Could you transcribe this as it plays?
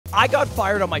I got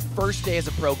fired on my first day as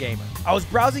a pro gamer. I was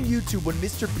browsing YouTube when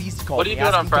MrBeast called me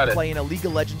asking to play in a League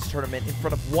of Legends tournament in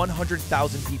front of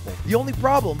 100,000 people. The only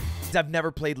problem is I've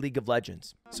never played League of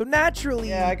Legends. So naturally,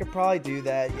 yeah, I could probably do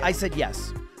that. Yeah. I said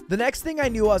yes. The next thing I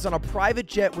knew, I was on a private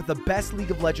jet with the best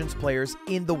League of Legends players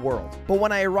in the world. But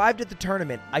when I arrived at the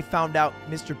tournament, I found out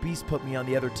MrBeast put me on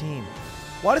the other team.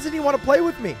 Why doesn't he want to play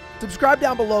with me? Subscribe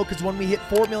down below, because when we hit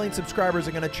 4 million subscribers,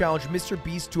 I'm going to challenge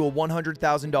MrBeast to a $100,000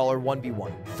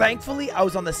 1v1. Thankfully, I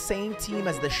was on the same team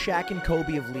as the Shaq and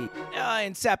Kobe of League.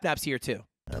 And Sapnap's here too.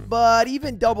 But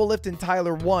even Doublelift and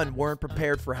Tyler 1 weren't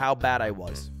prepared for how bad I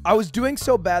was. I was doing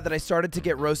so bad that I started to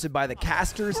get roasted by the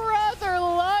casters. Brother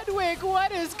Ludwig,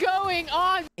 what is going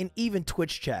on? And even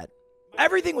Twitch chat.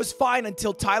 Everything was fine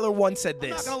until Tyler 1 said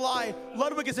this. I'm not gonna lie,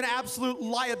 Ludwig is an absolute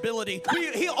liability.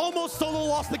 He almost solo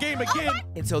lost the game again.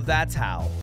 And so that's how